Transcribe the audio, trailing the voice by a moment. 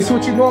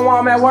what you doing while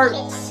I'm at work?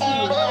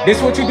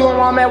 This what you doing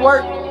while I'm at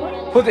work?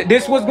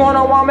 This what's going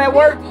on while I'm at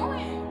work?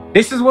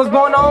 This is what's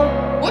going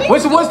on?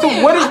 What's going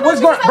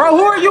on? Bro,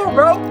 who are you,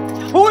 bro?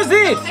 Who is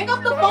this? Hang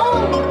up the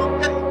phone.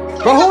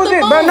 Bro, who is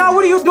it? Bro, nah,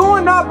 what are you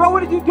doing now, bro?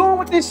 What are you doing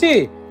with this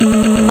shit?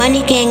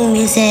 Money gang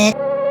music.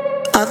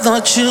 I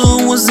thought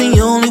you was the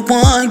only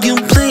one. You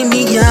played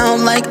me out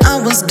like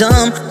I was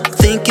dumb,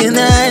 thinking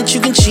that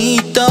you can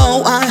cheat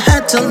though. I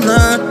had to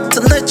learn to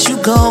let you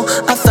go.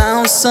 I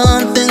found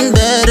something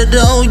better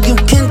though. You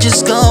can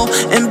just go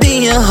and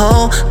be a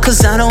hoe,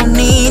 cause I don't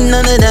need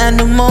none of that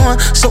no more.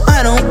 So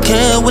I don't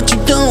care what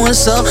you're doing,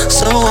 so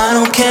I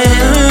don't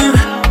care.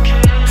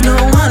 No,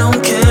 I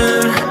don't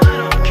care.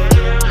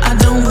 I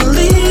don't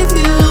believe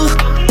you.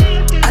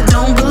 I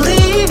don't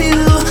believe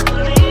you.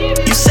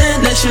 You said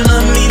that you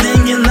love me,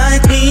 then you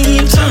like me.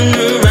 You turned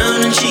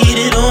around and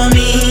cheated on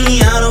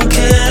me. I don't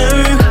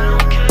care.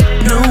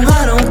 No,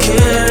 I don't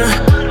care.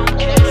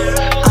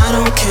 I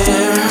don't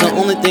care. The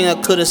only thing I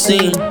could've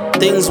seen,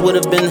 things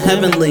would've been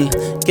heavenly.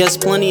 Guess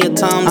plenty of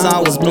times I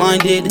was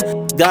blinded,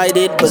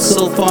 guided, but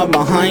so far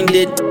behind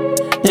it.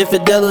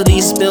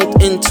 Infidelity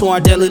spilled into our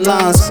daily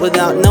lives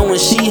without knowing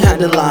she had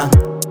to lie.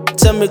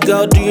 Tell me,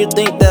 girl, do you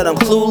think that I'm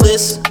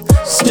clueless,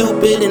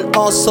 stupid, and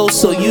also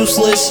so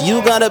useless?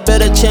 You got a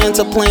better chance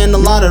of playing the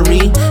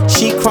lottery.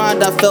 She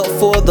cried, I felt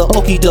for the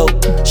okie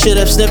doke. Should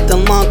have sniffed the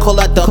line, call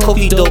out the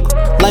cokey doke.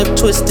 Life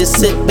twisted,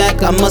 sit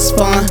back, I must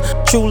find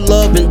true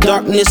love in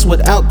darkness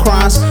without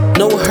cries.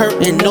 No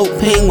hurt and no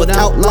pain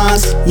without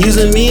lies.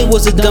 Using me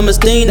was the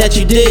dumbest thing that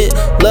you did.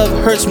 Love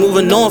hurts,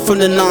 moving on from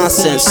the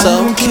nonsense. So I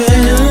don't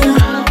care.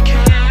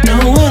 No,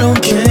 I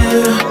don't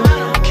care.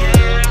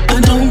 I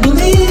don't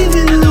believe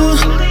you.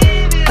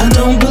 I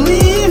don't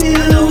believe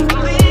you.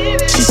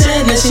 She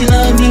said that she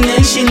loved me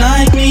and she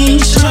liked me.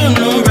 She turned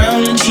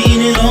around and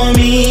cheated on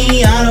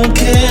me. I don't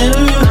care.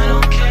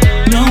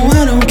 No,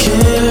 I don't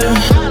care.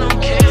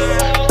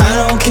 I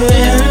don't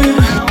care.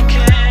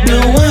 No,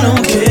 I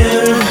don't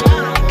care.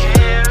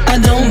 I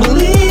don't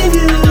believe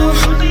you.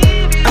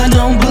 I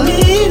don't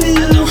believe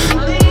you.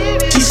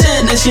 She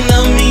said that she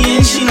loved me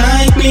and she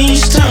liked me.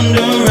 She turned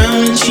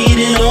around and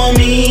cheated on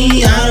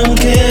me. I don't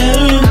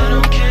care.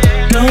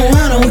 No,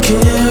 I don't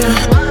care.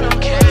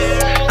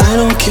 I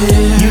don't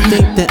care. You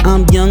think that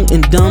I'm young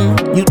and dumb.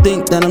 You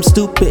think that I'm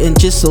stupid and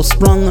just so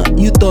sprung.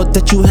 You thought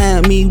that you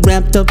had me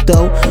wrapped up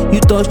though. You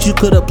thought you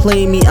could've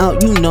played me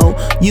out, you know.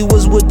 You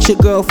was with your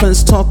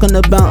girlfriends talking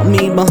about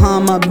me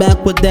behind my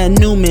back with that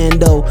new man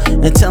though,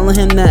 and telling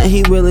him that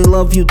he really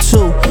loved you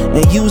too,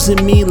 and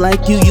using me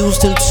like you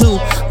used him too.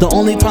 The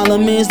only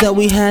problem is that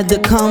we had the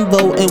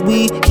convo and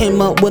we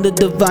came up with a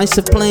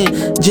divisive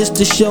plan, just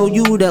to show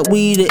you that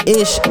we the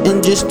ish,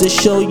 and just to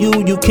show you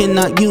you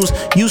cannot use.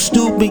 You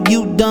stupid,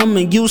 you dumb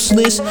and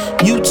useless.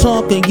 You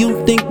talk and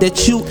you think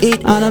that you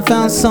it. I done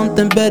found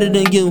something better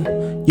than you.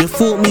 You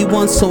fooled me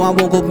once, so I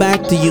won't go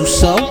back to you.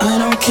 So I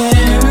don't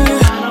care.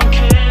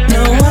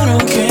 No, I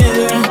don't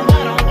care.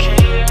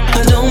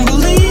 I don't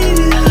believe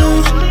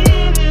you.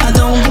 I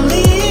don't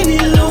believe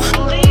you.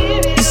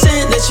 You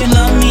said that you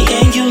love me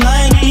and you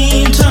like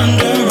me. You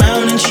turned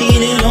around and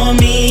cheated on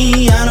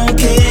me. I don't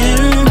care.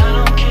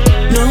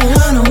 No,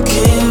 I don't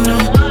care.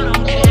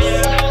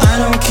 I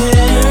don't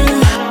care.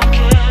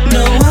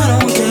 No, I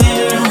don't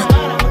care.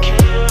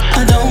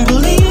 I don't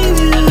believe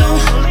you.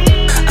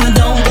 I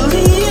don't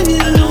believe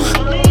you.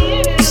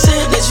 You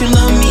said that you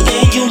love me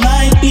and you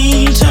like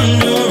me. You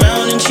turned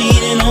around and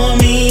cheated on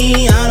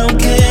me. I don't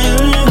care.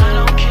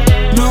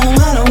 No,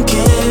 I don't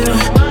care.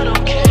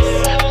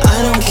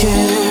 I don't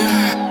care.